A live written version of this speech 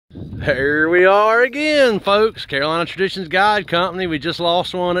Here we are again, folks. Carolina Traditions Guide Company. We just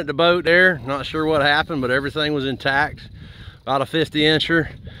lost one at the boat there. Not sure what happened, but everything was intact. About a 50-incher.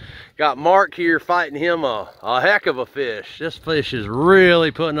 Got Mark here fighting him a heck of a fish. This fish is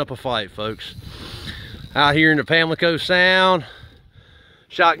really putting up a fight, folks. Out here in the Pamlico Sound,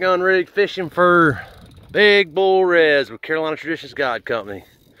 shotgun rig fishing for big bull reds with Carolina Traditions Guide Company.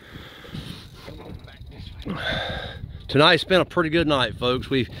 Tonight's been a pretty good night, folks.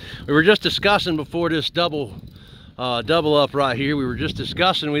 We were just discussing before this double up right here. We were just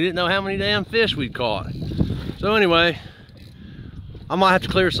discussing, we didn't know how many damn fish we'd caught. So anyway, I might have to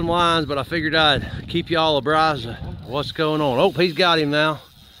clear some lines, but I figured I'd keep y'all abreast of what's going on. Oh, he's got him now.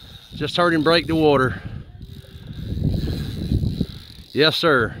 Just heard him break the water. Yes,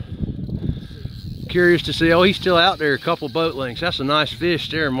 sir. Curious to see. Oh, he's still out there, a couple boat lengths. That's a nice fish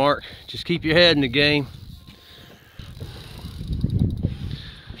there, Mark. Just keep your head in the game.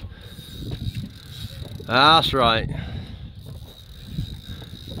 That's right.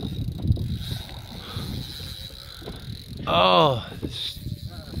 Oh,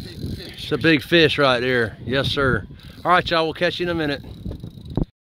 it's a big fish right there. Yes, sir. All right, y'all, we'll catch you in a minute.